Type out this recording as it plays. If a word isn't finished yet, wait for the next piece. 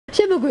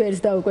მოგვიერს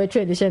და უკვე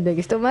ჩვენი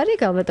შემდეგი სტუმარი,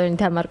 გალბატონი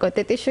თამარ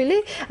კოტეტიშვილი,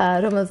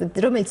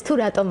 რომელიც თუ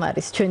რატომ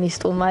არის ჩვენი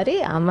სტუმარი,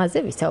 ამაზე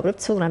ვისაუბრებთ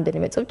სულ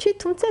რამდენიმე წუთში,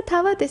 თუმცა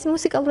თავად ეს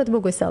მუსიკალურად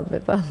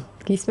მოგვესალმება.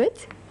 გისმენთ?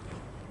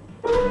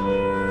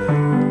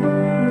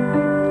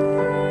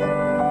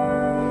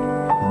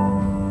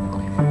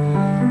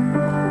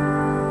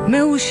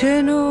 მე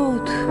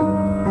უშენოდ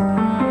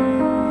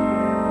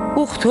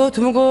უხთოთ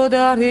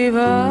მგოდარი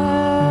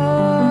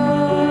ვარ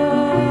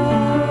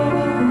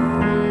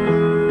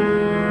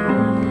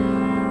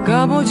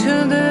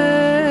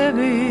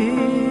გამოჩნდები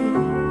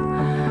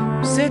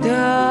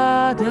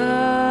მზედადარი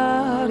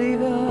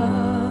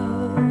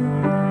ვარ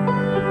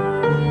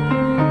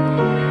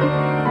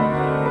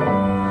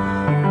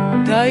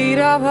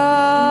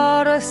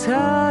დაირავარ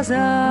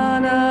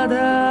საზანადარი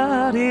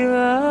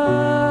ვარ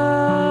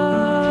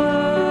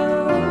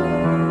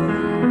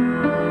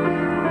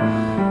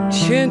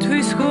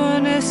შენთვის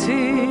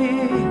გონესი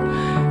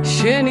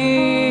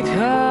შენით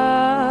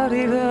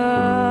არივა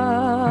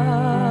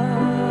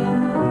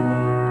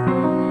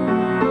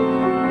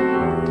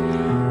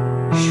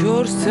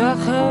შორს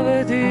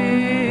წახავედი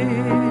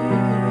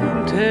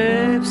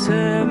მთებს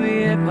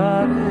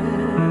მიეფარე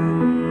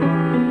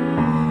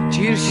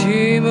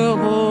ჯირში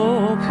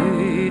მყოფი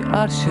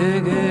არ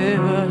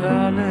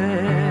შეგევალე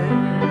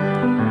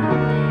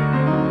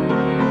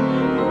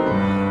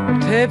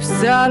მთებს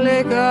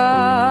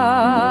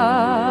ძალეგავს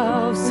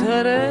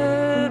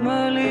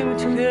რემალი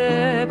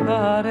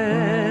მჩქეფარე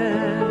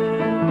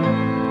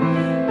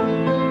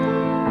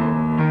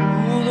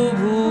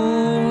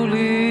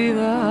ულუბული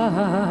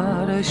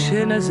ვარ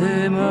შენზე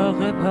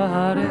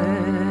მოღეფარე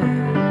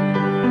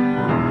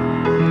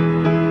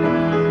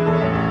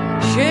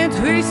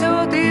შენთვის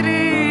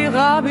ოდირი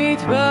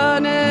ღამით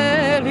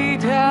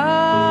ბანელითა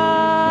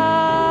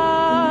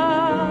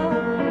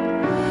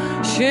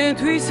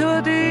შენთვის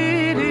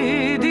ოდირი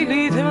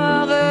დილით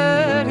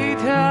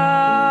მაღერითა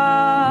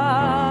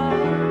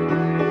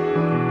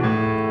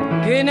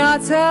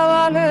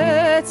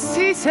გენაცავალეთ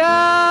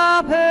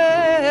სისაფერითა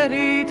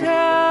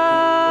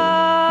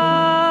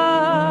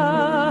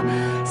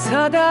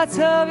სადაც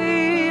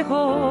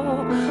ავიღო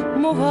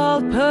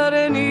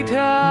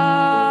მოვალფერენითა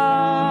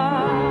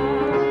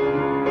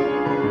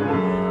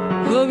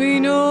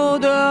ღვინო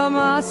და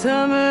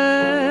მასამე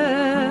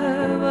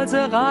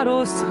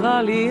ვაძაღაროს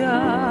ხალია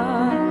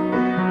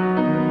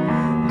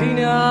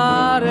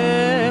დინარე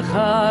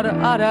ხარ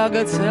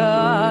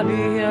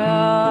არაგცალია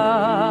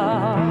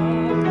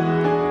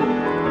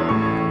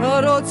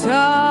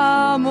როცა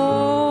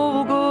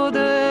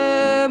მოვგოდე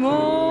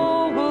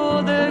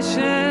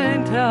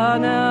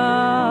შენთანა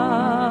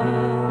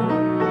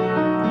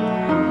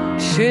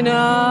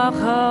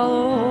შენახალ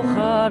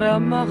ხარ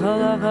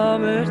მაღლა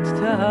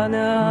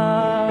ღამერთთანა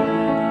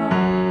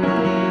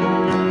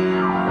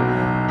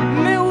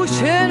მე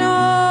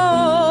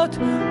უშენოთ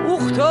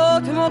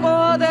უხთოთ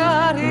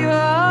მოგოდარი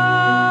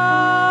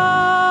ვარ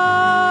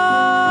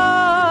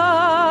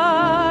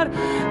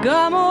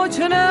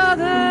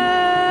გამოჩნდები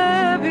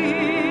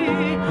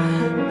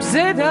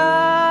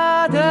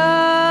მზედადარი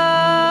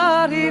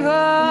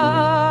ვარ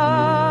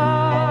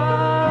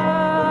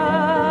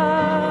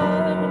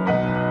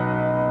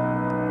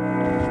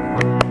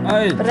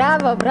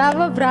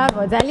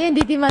ბრავო, ძალიან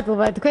დიდი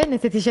მადლობა თქვენ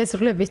ესეთი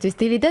შესრულებისთვის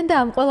დილიდან და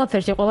ამ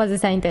ყველაფერში ყველაზე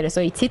საინტერესო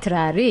იცით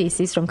რა არის?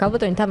 ის რომ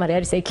გალბატონი თამარი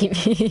არის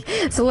ექიმი.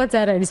 სულაც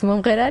არ არის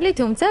მომღერალი,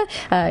 თუმცა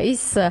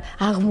ის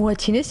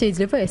აღმოაჩინეს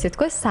შეიძლება ესე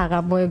თქვა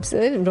საღამოებს,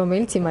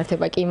 რომელიც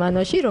იმართება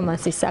კიმანოში,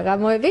 რომანსის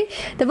საღამოები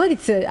და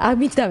მოდით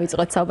ამით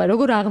დავიწყოთ საუბარი.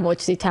 როგორ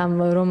აღმოჩნდით ამ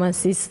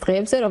რომანსის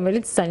დღეებზე,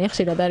 რომელიც ძალიან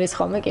ხშირად არის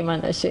ხოლმე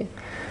კიმანოში?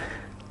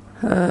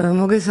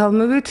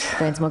 მოგესალმებით.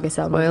 თქვენს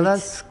მოგესალმებით.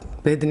 ყველას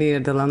ბედნიერ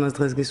და ლამაზ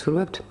დღეს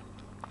გისურვებთ.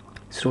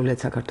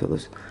 სრულიად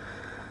საქართველოს.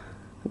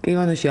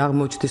 კიმანოში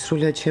აღმოჩნდი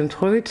სრულიად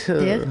შემთხვევით.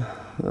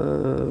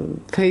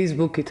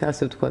 Facebook-ით,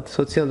 ასე ვთქვათ,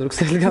 სოციალურ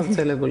ქსელში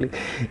გავრცელებული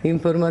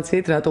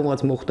ინფორმაციით,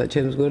 რატომღაც მოხვდა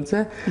ჩემს გვერდზე.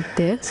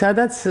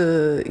 სადაც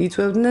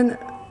იწვევდნენ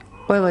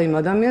ყველა იმ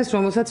ადამიანს,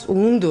 რომელსაც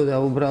უნდოდა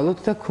უბრალოდ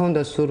და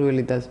ჰქონდა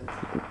სურვილი და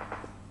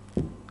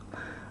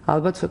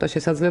ალბათ ცოტა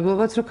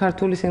შესაძლებლობაც, რომ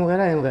ქართული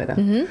სიმღერა ემღერა.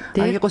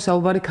 აი იყო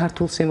საუბარი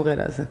ქართულ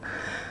სიმღერაზე.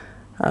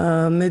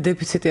 მე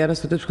დეფიციტი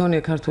არასოდეს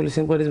მქონია ქართული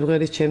სიმღერის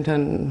მღერის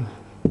ჩემთან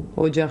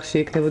ოჯახში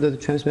იქნებოდა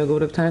ჩვენს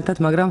მეგობრებთან ერთად,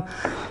 მაგრამ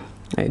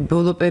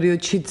ბოლო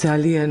პერიოდში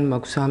ძალიან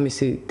მაქვს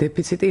ამისი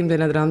დეფიციტი,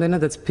 იმდენად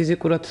რამდენადაც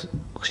ფიზიკურად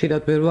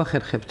ხშირად ვერ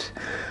ვახერხებთ.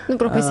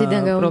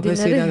 პროფესიიდან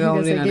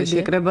გამომდინარე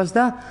შეკრებას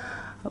და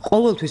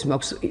ყოველთვის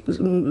მაქვს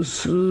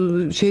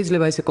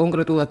შეიძლება ესე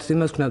კონკრეტულად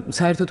იმას ვქნა,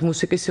 საერთოდ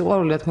მუსიკის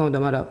სიყვარული, რა თქმა უნდა,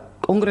 მაგრამ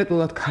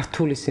კონკრეტულად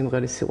ქართული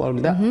სიმღერის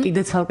სიყვარული და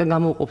კიდე ცალკე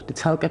გამოვყოფდი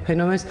ცალკე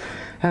ფენომენს,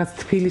 რაღაც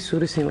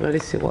თბილისური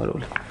სიმღერის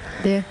სიყვარული.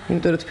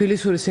 იმიტომ რომ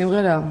თბილისური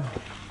სიმღერა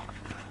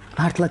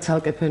მართლა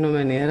ცალკე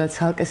ფენომენია, რა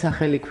ცალკე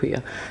სახელი ქვია.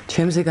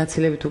 ჩემზე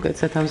გაცილებით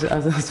უკეთესად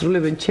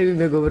ასრულებენ ჩემი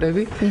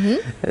მეგობრები.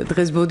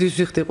 დღეს ბოდიშს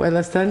ვიხდი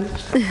ყველასთან,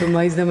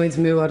 მაინც და მაინც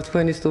მე ვარ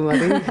თქვენი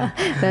სტუმარი.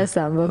 რას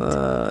ამბობთ?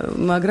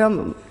 მაგრამ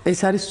ეს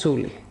არის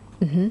სული.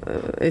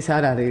 ეს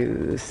არ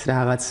არის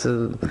რაღაც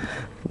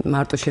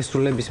მარტო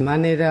შესრულების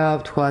მანერა,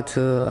 ვთქვათ,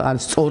 ან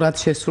სწორად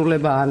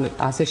შესრულება, ან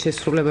ასე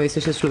შესრულება, ისე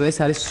შესრულება, ეს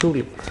არის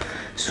სული.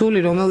 სული,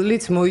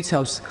 რომელიც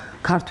მოიცავს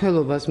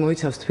ქართველობას,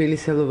 მოიცავს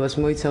თბილისელობას,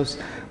 მოიცავს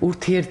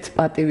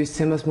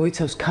ურთიერთპატივისცემას,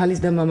 მოიცავს ქალის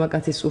და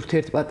მამაკაცის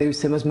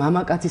ურთიერთპატივისცემას,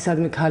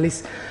 მამაკაცისადმი ქალის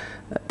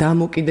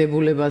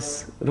დამოკიდებულებას,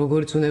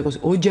 როგორც უნდა იყოს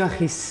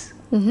ოჯახის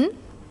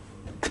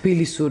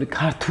თბილისური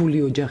ქართული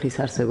ოჯახის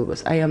არსებობას.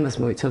 აი ამას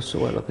მოიცავს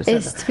ყველაფერს.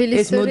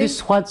 ეს მოდის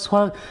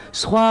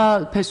სხვა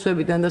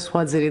ფესვებიდან და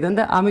სხვა ძირიდან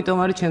და ამიტომ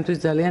არის ჩემთვის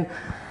ძალიან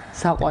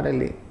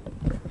საყვარელი.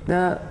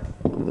 და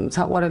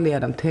საყვარელი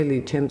არა მთელი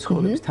ჩემი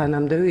ცხოვრების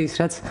თანამდევი ის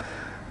რაც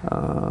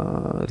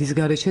რის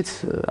გარეშეც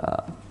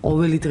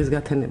ყოველი დღის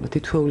გათენება,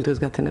 თითოეული დღის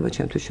გათენება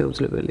ჩემთვის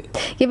შეუძლებელია.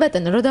 კი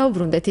ბატონო, რო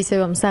დაუბრუნდეთ ისევ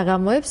ამ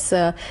საღამოებს,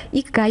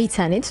 იქ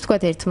გაიცანით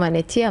თქვათ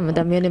ერთმანეთი ამ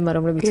ადამიანებმა,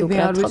 რომლებიც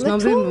უკრავთ ხოლმე. მე არ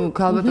ვიცნობდი,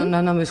 ქალბატონ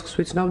ნანამესხს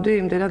ვიცნობდი,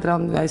 იმდენად რა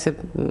აი ესე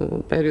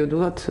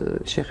პერიოდულად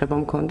შეხება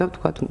მქონდა,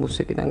 თქვათ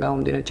მუსიკიდან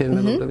გამომდინარე, ჩემი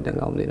მეგობრებიდან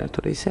გამომდინარე,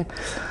 თორე ისე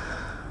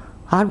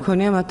არ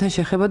მქონია მათთან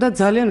შეხება და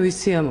ძალიან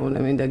ვისიამოვნე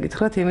მინდა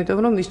გითხრათ, იმიტომ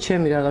რომ ის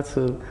ჩემი რაღაც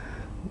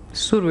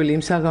სურვილი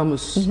იმ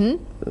საღამოს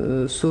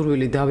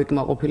სურვილი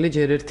დავიკმაყოფილე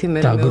ჯერ ერთი მე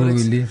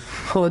დაგროვილი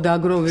ხო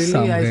დაგროვილი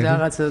აი ეს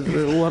რაღაც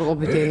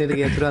უარყოფითი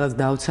ენერგია თუ რაღაც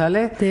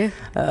დავცალე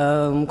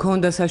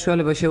მქონდა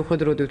საშუალება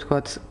შევხვედროდი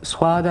ვთქვათ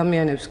სხვა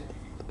ადამიანებს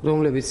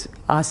რომლებიც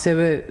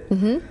ასევე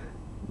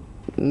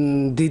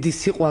დიდი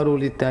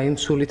სიყვარულით და იმ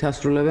სულით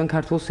ასრულებენ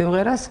ქართულ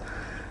სიმღერას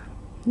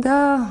და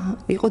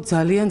იყო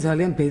ძალიან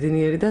ძალიან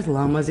ბედნიერი და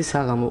ლამაზი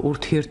საღამო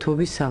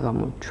ურთიერთობის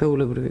საღამო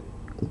ჩვეულებრივი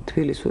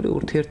თბილისური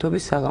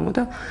ურთიერთობის საღამო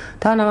და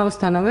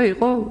თანამაღლისთანავე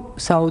იყო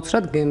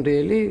საოცრად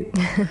გემრიელი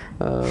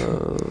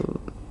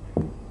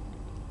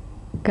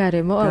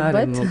გარემო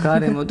ალბათ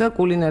გარემო და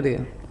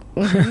კულინარია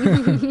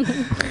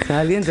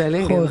ძალიან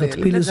ძალიან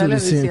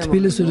გემრიელი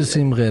თბილისური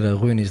სიმღერა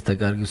ღვინის და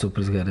კარგი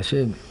სუფრის გარეშე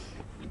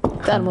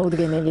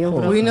წარმოუდგენელი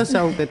უბრალოდ ღვინო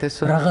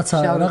საუკეთესო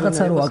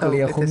რაღაცა რო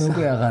აკლია ხოლმე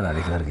უკვე აღარ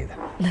არის კარგი და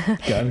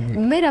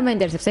მე რა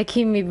მაინტერესებს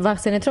ექიმი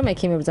ვახსენეთ რომ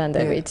ექიმი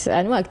ბრძანდებით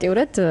ანუ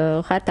აქტიურად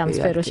ხართ ამ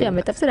სფეროში ამ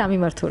ეტაპზე რა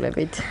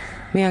მიმართულებით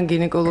მე ან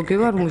გინეკოლოგი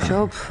ვარ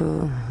მუშაობ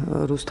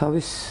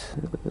რუსთავის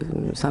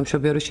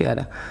სამშობიაროში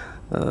არა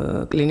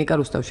კლინიკა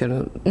რუსთავში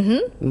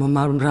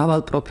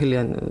მრავალ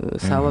პროფილიან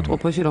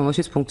საავადმყოფოში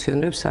რომელშიც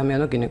ფუნქციონირებს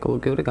სამიანო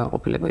გინეკოლოგიური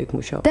განყოფილება იქ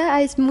მუშაობ და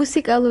აი ეს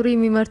მუსიკალური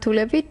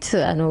მიმართულებით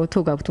ანუ თუ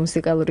გაქვთ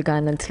მუსიკალური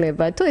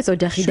განათლება თუ ეს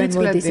ოჯახიდან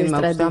მოდის ეს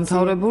ტრადიცია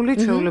დამთავრებული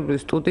ჩვეულებრივი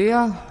სტუდია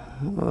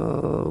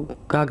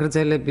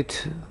გაგრძელებით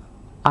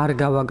არ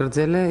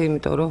გავაგრძელე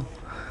იმიტომ რომ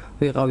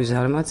ვიყავი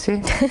ზარმაცი.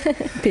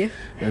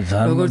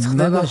 როგორც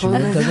ხდება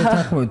ხოლმე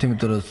დაგეთანხმებით,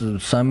 იმიტომ რომ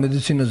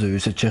სამედიცინოზე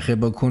ვისაც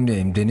შეხება ქონია,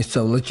 იმდენი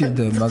სწავლა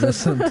ჭირდება, მაგას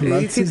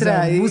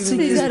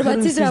მუსიკის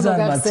ზარმაცის რა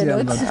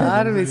მოგახსენოთ?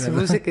 არ ვიცი,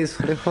 მუსიკის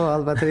ხო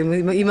ალბათ,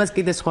 იმას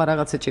კიდე სხვა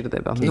რაღაცა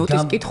ჭირდება.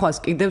 ნოტის კითხვას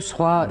კიდევ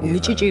სხვა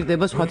ნიჭი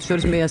ჭირდება, სხვა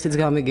შორის მე ასეც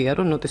გამიგია,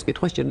 რომ ნოტის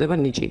კითხვას ჭირდება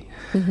ნიჭი.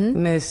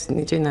 მე ეს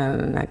ნიჭი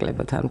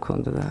ნაკლებად არ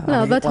მქონდა და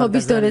ალბათ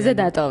ჰობის დონეზე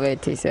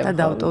დატოვეთ ისე. და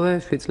დავტოვე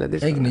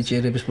შვიდწლედის. ეგ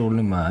ნიჭიერების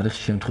პრობლემა არის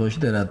შემთხვევაში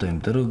და რატო?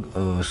 იმიტომ რომ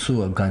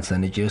სულ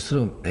განსანიჭიერს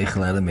რომ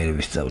ეხლა არა მე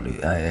ვისწავლი.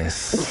 აი ეს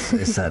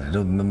არის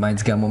რომ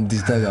მაინც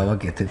გამომდის და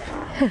გავაკეთებ.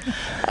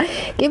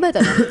 კი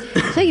ბატონო,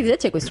 შეგიძლიათ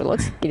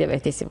შეგვისრულოთ კიდევ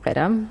ერთი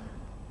სიმღერა?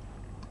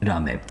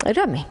 რამე.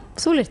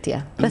 სულ ერთია.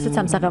 რასაც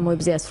ამ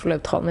საღამოებზე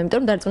ასრულებთ ხოლმე, იმიტომ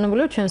რომ დარწმუნებული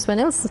ვარ ჩვენს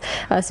მენელს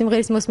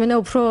სიმღერის მოსმენა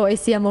უფრო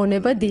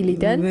ესიამოვნება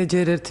დილიდან. მე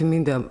ჯერ ერთი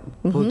მინდა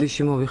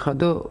ბოდიში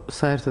მოვიხადო,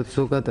 საერთოდ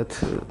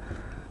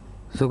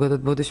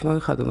ზოგადად ბოდიში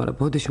მოვიხადო, მაგრამ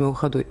ბოდიში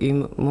მოვიხადო იმ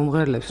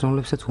მომღერლებს,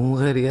 რომლებსაც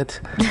უმღერიათ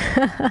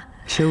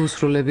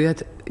შეუსრულებიათ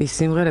ის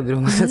სიმღერები,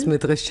 რომელსაც მე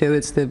დღეს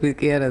შევეცდები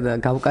კი არა და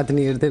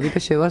გავკადნიერდები და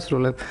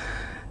შევასრულებ.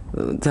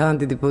 ძალიან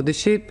დიდი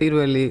ბოდიში,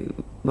 პირველი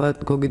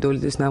გოგი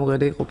დოლიძის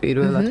ნამღერი იყო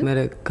პირველად, მე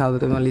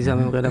ქალბატონმა ლიზა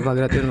მემღერა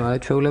ბაგრატიონმა არა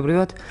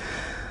ჩვეულებრივად.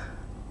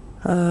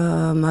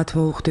 მათ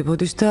მოუხდი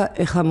ბოდიშს და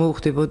ეხლა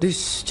მოუხდი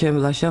ბოდიშს ჩემ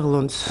ლაშა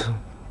ღლონც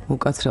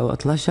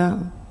უკაცრავად ლაშა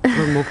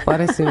რომ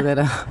მოგყარე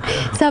სიმღერა.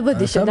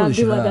 საბოდიშო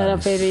ნამდვილად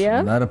არაფერია.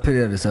 არაფერი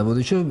არის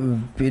საბოდიშო,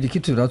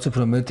 პირიქით რაც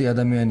უფრო მეტი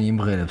ადამიანი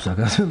იმღერებს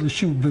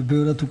საქართველოში,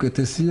 ბევრად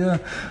უკეთესია.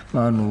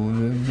 ანუ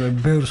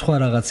ბევრ სხვა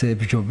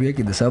რაღაცეები ჯობია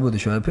კიდე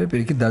საბოდიშო არაფერი,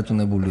 პირიქით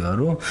დაწუნებულია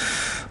რომ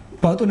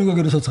ბატონი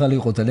გოგერო სოციალი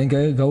იყო ძალიან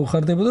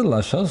გაუხარდებოდა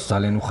ლაშას,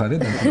 ძალიან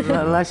უხარია.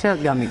 ლაშა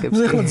გამიგებს.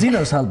 მე ხო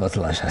ძინავს ალბათ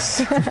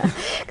ლაშას.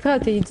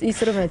 გქონდათ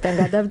ინსტრუმენტთან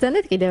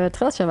გადაბრძანეთ, კიდევ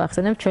ერთხელ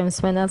შევახსენებ ჩვენს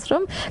მენელს,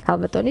 რომ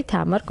ქალბატონი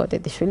თამარ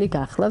კოტეტიშვილი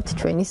გახლავთ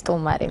ჩვენი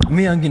სტუმარი.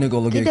 მე ან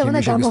გინეკოლოგი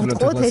ექიმი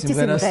შეგისრულებთ ახლა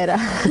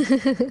სიმღერას.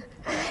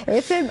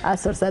 FM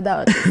 102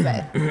 და 20-ზე.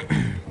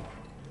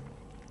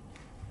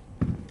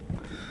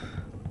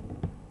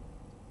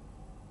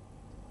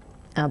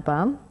 აბა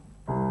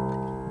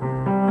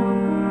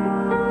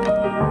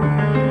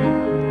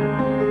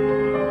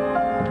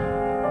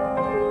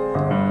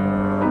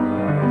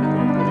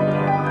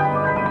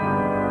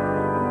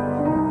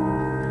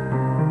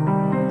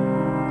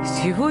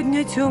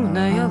Сегодня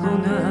темная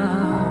луна,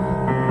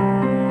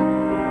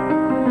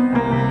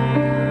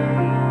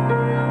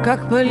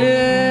 как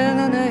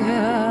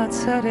пленная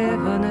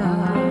царевна,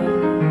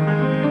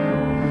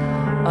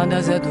 она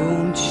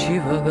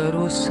задумчиво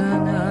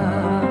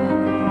грустна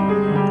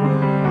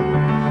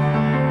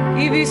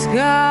и бесконечно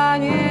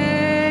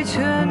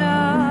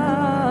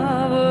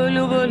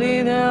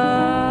влюблена.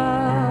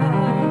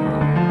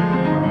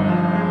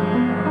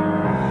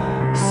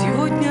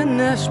 Сегодня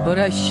наш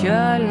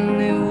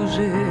прощальный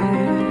уже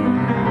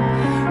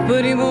в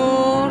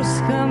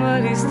приморском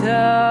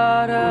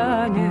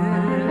ресторане.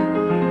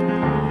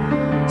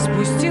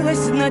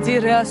 Спустилась на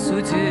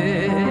террасу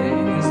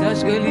тень,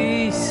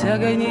 зажгались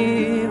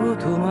огни в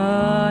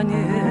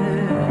тумане.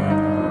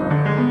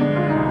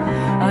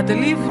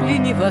 Отлив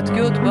лениво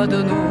ткет по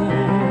дну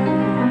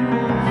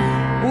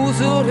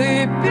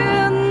узоры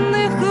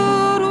пенных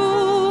кружев.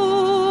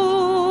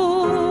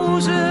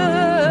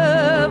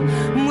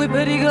 Мы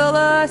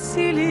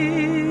пригласили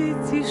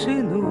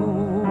тишину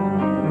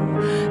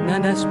на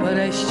наш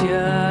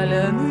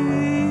прощальный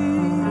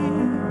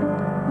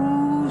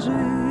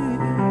ужин.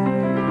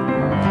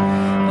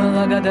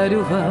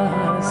 Благодарю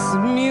вас,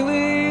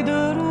 милый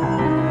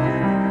друг,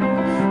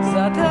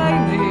 за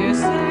тайные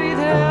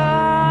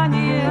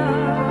свидания,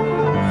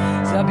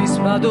 за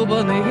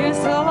бесподобные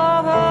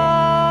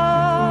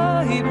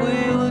слова и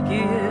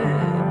пылкие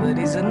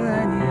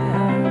признания.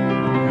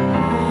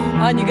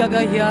 Они, как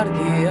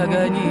яркие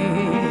огни,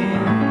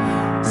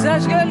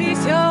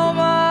 зажгались в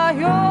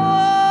моем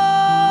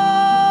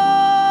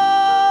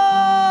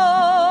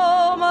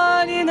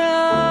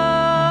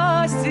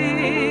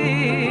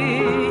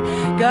ненастье,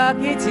 как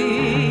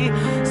эти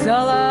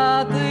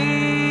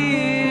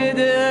золотые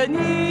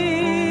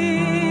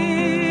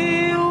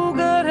дни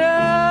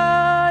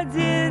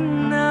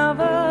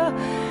угороденного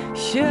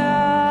счастья.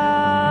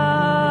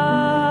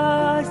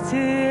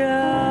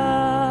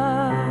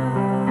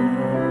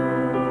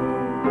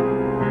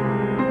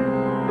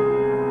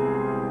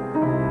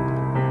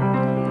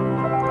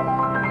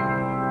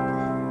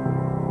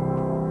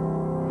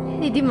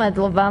 დიდი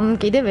მადლობა.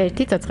 კიდევ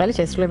ერთი ცოცხალი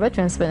შესრულება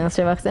ჩვენს პანელს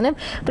შევახსენებ.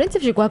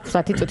 პრინციპში გვაქვს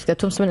 10 წუთი და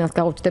თუ მსმენელს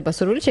გაუჩნდება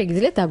სურვილი,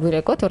 შეგიძლიათ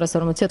დაგვირეკოთ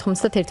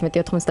 240 91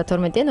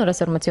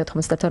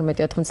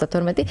 240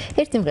 240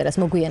 ერთ სიმღერას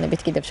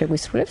მოგვიანებით კიდევ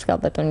შეგვისრულებს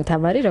ქალბატონი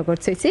თამარი,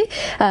 როგორც იცი.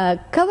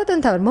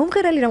 ქალბატონი თამარ,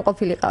 მომღერალი რომ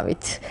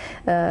ყოფილიყავით,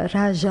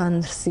 რა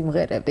ჟანრს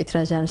სიმღერებით,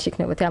 რა ჟანრში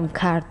იქნებოდა ამ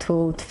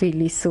ქართულ,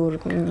 თბილისურ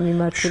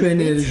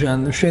მიმართულებით?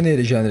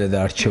 შვენიერი ჟანრი და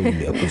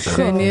არჩეული აქვს.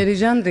 შვენიერი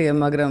ჟანრია,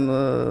 მაგრამ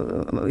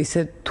ისე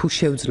თუ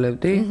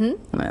შევძლებდი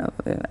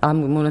ამ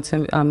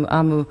მონაცემ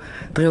ამ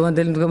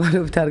დღევანდელი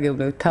მდგომარეობით არ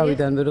გეუბნებით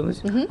თავიდანვე რომ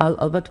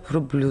ალბათ უფრო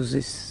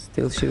ბლუზის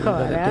სტილში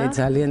ვიყავი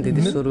ძალიან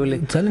დიდი სურვილი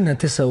ძალიან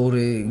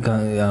ათესაური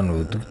ანუ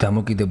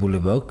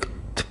დამოკიდებულება აქვს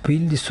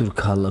თბილისურ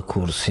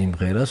ქალაქურ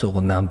სიმღერას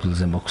ოღონდ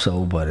ნამდვილზე მაქვს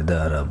საუბარი და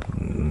არა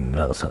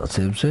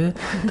რაღაცებზე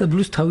და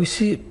ბლუზ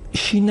თავისი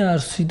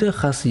შინაარსი და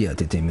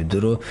ხასიათით იმიტომ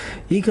რომ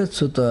იქაც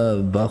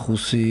ცოტა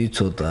ბახუსი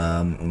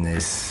ცოტა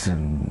ეს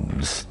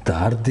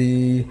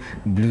სტარდი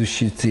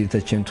ბლუზში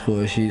ძირითად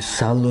შემთხვევაში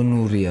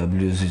სალონურია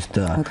ბლუზის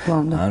და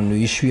ანუ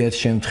იშვიათ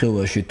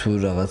შემთხვევაში თუ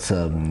რაღაცა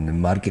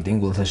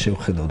მარკეტინგულსაც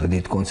შევხედავ და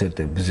დიდ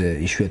კონცერტებზე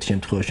იშვიათ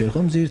შემთხვევაში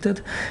ხომ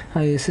ძირითად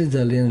აი ესე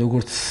ძალიან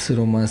როგორც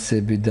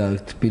რომანსები და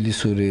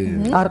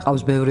თბილისური არ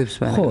ყავს ბევრი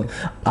მსმენელი ხო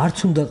არც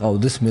უნდა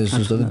ყავდეს მე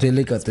ზუსტად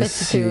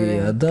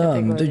დელიკატესია და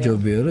ამიტომ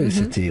ჯობია რომ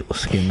ისეთი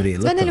იყოს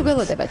სვენელი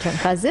გველოდება ჩვენ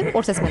ხაზზე,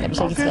 ყურსასმენები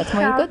შეგიძლიათ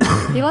მოიგოთ.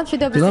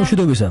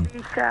 დილამშვიდობისა.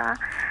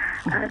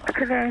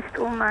 თქვენ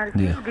სტუმარი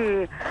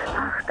დიდი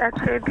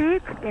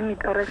აღტაცებით,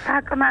 იმიტომ რომ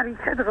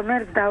საკმარისად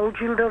ღმერთ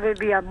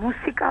დაუჯილდოვებია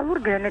მუსიკალურ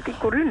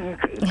გენეტიკური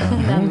ნიჭით.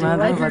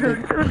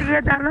 სტუდია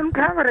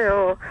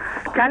დამთავრეო.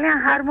 ძალიან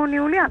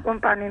ჰარმონიული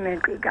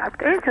აკომპანიმენტი გაქვთ.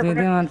 ეს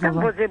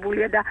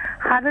მოძებულია და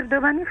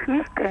ხავერდოვანი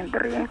ხმის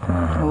ტემბრი.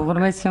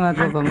 უღრმესი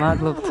მადლობა,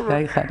 მადლობთ,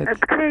 გაიხარეთ.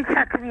 თქვენ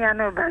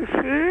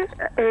საქმიანობაში,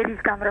 ერის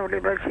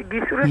გამრავლებაში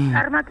გისურვებთ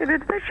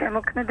წარმატებებს და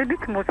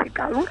შემოქმედებით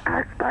მუსიკალურ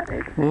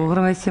ასპარეზს.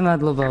 უღრმესი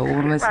მადლობა,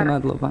 უღრმესი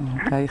მადლობა,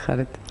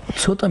 გაიხარეთ.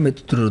 ცოტა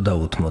მეტი დრო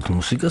დავუთმოთ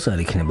მუსიკას არ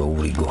იქნება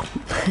ურიგო.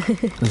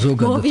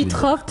 ზოგადად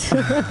მოვითხოვთ.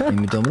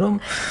 იმიტომ რომ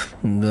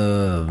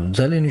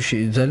ძალიან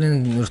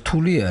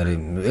რთული არის.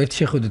 ერთ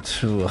შეხედვით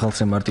ხალხს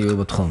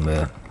მარტივებად ხოლმე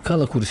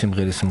ქალაქური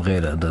სიმღერის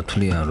სიმღერა და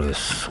თვლიან რომ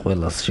ეს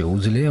ყველას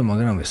შეუძლია,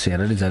 მაგრამ ეს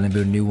არ არის ძალიან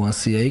ბევრი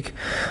ნიუანსია იქ,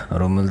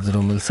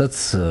 რომელსაც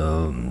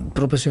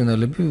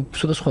პროფესიონალები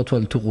სხვადასხვა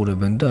თვალით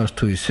უყურებენ და არც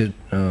თუ ისე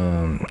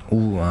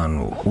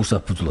ანუ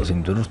უსაფუძვლოს,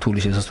 იმიტომ რომ რთული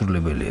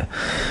შესასრულებელია.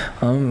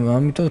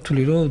 ამიტომ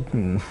ვთვლი რომ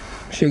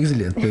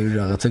შეგიძლიათ ბევრი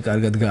რაღაცა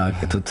კარგად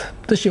გააკეთოთ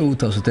და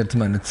შეუთავსოთ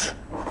ერთმანეთს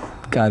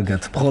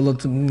კარგად. მხოლოდ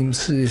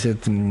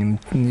ისეთ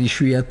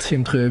იშვიათ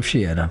შემთხვევებში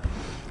არა.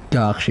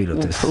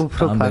 გაახშიროთ ეს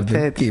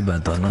ამბები კი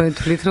ბატონო. თქვენ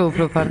თვლით რომ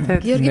უფრო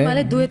ფართედ? გიორგი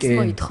მალე დუეტს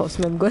მოითხოვს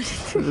მე მგონი.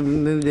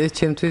 ეს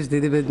ჩემთვის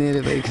დიდი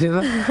ბედნიერება იქნება,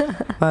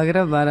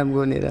 მაგრამ არა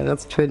მგონი რაღაც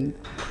ჩვენ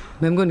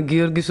მე მგონი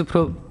გიორგის უფრო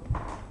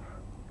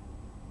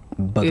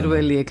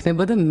პირველი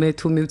ექნება და მე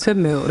თუ მივცემ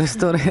მეორეს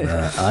თორე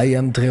აი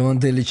ამ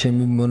დღევანდელი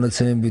ჩემი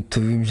მონაცემებით თუ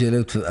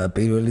ვიმჯერებთ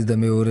პირველი და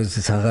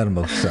მეორეზე აღარ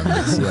მაქვს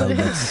სამეცი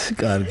ალბათ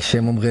კარგი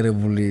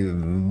შემომღერებული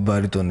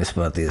ბარიტონის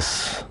პარტიას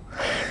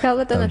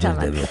ქალბატონო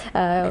თამარ.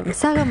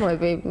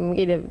 საღამოები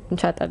კიდევ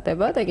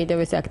ჩატარდება და კიდევ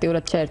ეს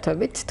აქტიურად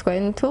შეერთებით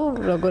თქვენ თუ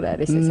როგორ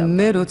არის ეს?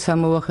 მე როცა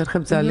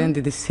მოვახერხებ ძალიან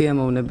დიდი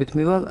სიამოვნებით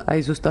მივალ, აი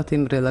ზუსტად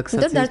იმ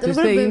რელაქსაციისთვის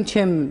და იმ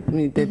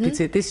ჩემი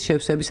დეფიციტის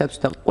შევსებისათვის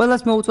და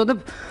ყველას მოუწოდებ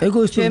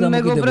ჩემ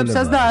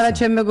მეგობრებსაც და არა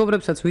ჩემ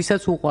მეგობრებსაც,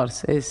 ვისაც უყვარს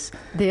ეს.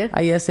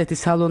 აი ასეთი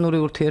სალონური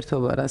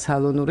ურთიერთობა რა,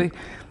 სალონური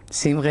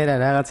სიმღერა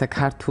რაღაცა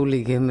ქართული,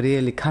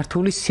 გემრიელი,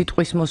 ქართული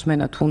სიტყვის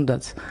მოსმენა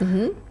თუნდაც.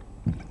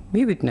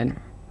 მივიდნენ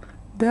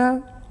და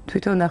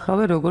თვითონ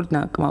ახავე როგორ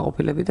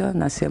კმაყოფილები და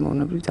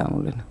ნასიამოვნებლები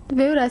წამოვლენა.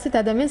 ბევრ ასეთ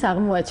ადამიანს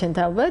აღმოაჩენთ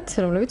ალბათ,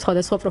 რომლებიც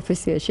სხვადასხვა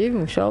პროფესიაში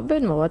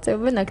მუშაობენ,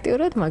 მოვაწევენ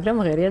აქტიურად, მაგრამ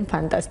ღერიან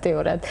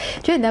ფანტასტიკურად.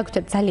 ჩვენ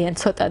დაგვჭირდა ძალიან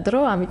ცოტა დრო,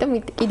 ამიტომ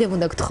კიდევ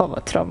უნდა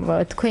გთხოვოთ, რომ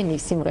თქვენი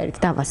სიმღერით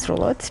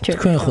დავასრულოთ.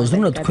 თქვენ ხო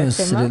ზრუნავთ თქვენს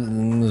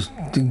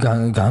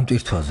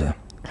გამტვირთვაზე.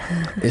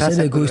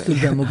 ეს ეგოისტური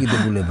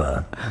დამოკიდებულებაა.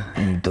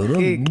 იმიტომ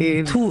რომ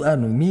თუ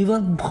ანუ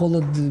მივალ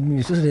მხოლოდ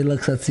მისთვის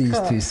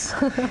რელაქსაციისთვის.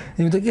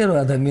 იმიტომ რომ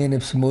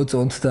ადამიანებს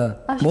მოწონთ და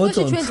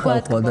მოწონთ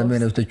ხალხო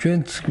ადამიანებს და ჩვენ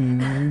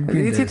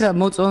იცით რა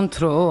მოწონთ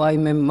რომ აი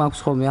მე მაქვს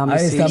ხოლმე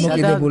ამის ეს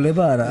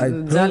დამოკიდებულება არა.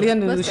 ძალიან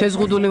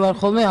შეზღუდული ვარ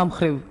ხოლმე ამ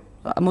ხრივ.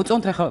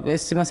 მოწონთ ახლა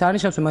ეს იმას არ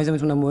ნიშნავს რომ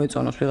მაინც უნდა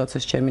მოეწონოს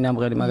ვიღაცას ჩემი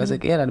ნამღერი მაგაზე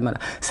კი არ არის,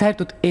 მაგრამ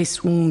საერთოდ ეს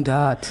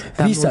უნდათ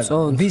და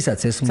მოწონთ. ვისაც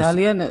ეს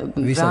ძალიან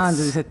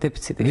ესეთ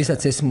დეფიციტი.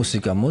 ვისაც ეს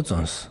მუსიკა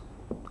მოწონს,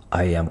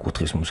 აი ამ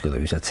კუთხის მუსიკა და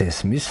ვისაც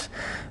ესმის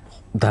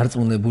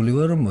დარწმუნებული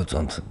ვარ რომ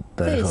მოწონთ.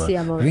 და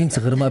ახლა ვინც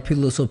ღრმა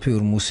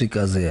ფილოსოფიურ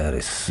მუსიკაზე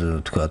არის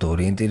თქვა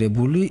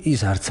ორიენტირებული,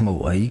 ის არც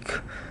მოვა იქ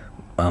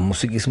ამ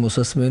მუსიკის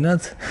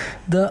მოსასმენად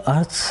და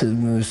არც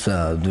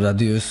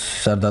რადიოს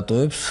არ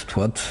დატოვებს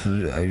თქვათ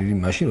აი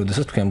მაშინ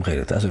როდესაც თქვენ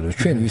მღერეთ ასე რომ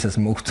ჩვენ ვისაც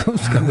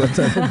მოგწონს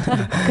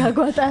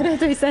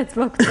გაგვატარეთ ვისაც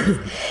მოგწონს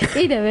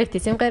კიდევ ერთი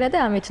სიმღერა და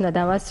ამით უნდა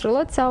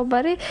დავასრულოთ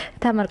საუბარი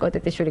თამარ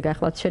კოტეტიშვილი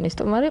გახლავთ ჩვენი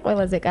სტუმარი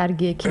ყველაზე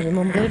კარგი ექიმი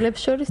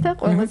მომღერლებს შორის და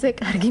ყველაზე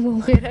კარგი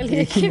მომღერალი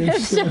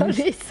ექიმებს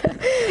შორის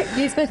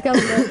გისმენთ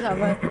გამოდოთ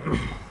თამარ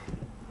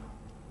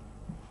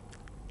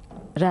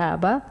რა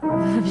აბა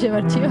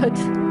შევარჩიოთ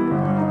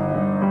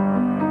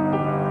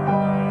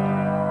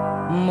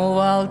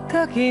მოვალ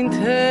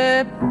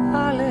დაკინთებ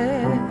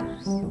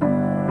ალებს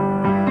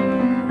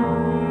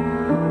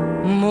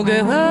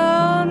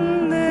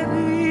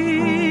მოგევანები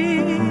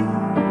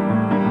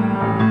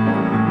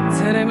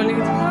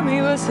ცერემლით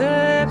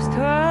ამივასებს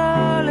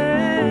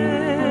თვალებს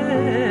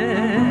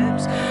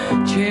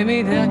ჩემი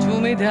და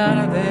ჩუმი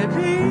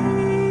დარდები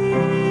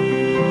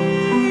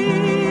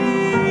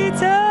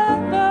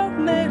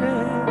წამყვანები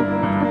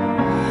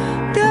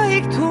და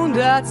იქ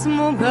თუნდაც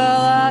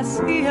მომგალას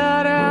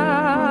იარა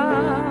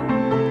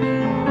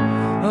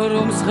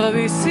რომ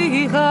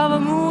სხვისი ღავ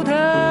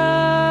მუდამ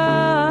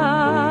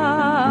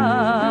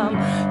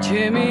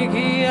ჩემი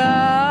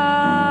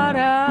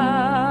გიარა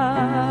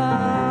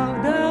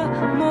და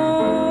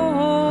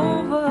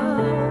მოვა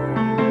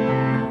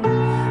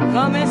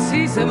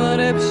ღამესის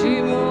მრებში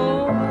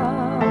მოვა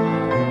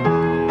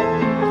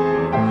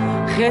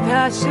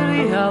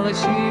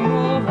ხეთაშრიალში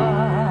მოვა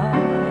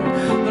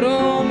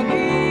რომ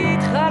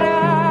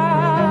გითხარა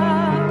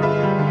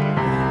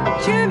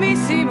ჩემი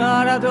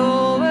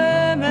სიმარადოვე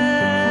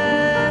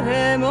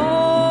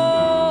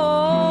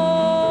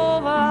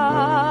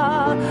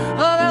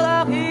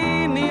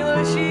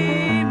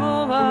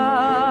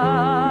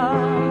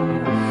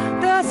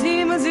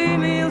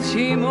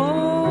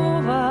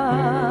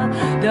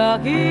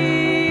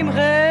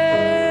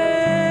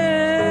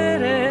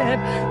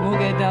იმღერებ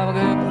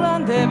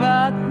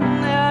მოგედავგებლანდებათ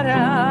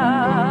არა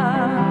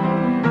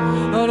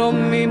რომ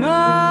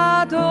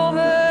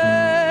მიმატოვე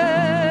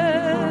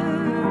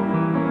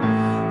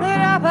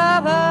რა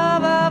ბაბა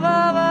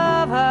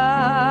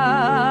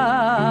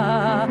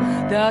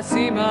და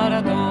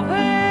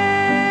სიმარადოვე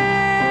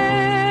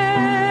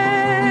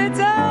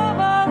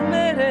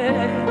წავალმერე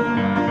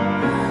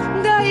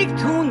და იქ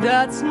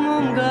თუნდაც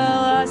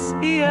მომგალას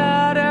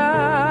იარა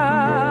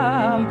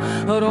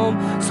რომ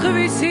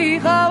სხვისი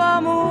ღავა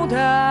მუდამ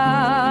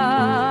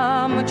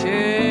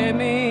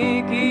ჩემი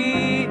კი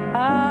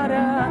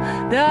არა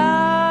და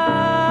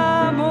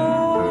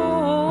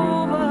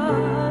მოვა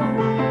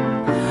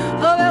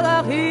ყველა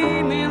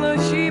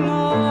ღიმილში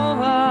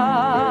მოვა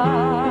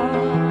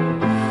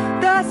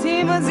და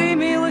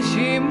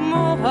სიმძიმილში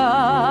მოვა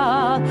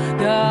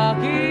და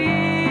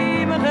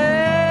გიმღერებ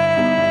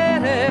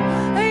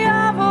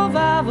იავო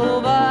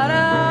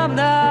ვარამ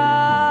და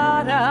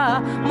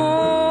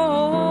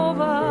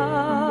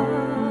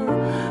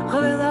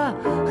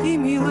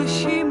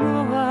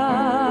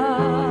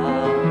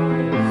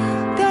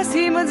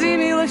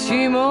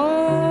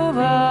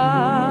შიმოვა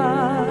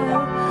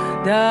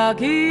და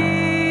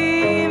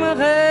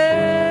გიმღერე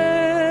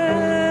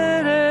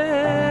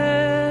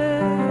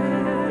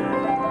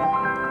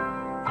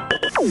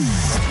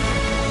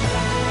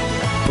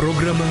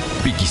პროგრამა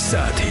პიკის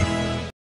საათი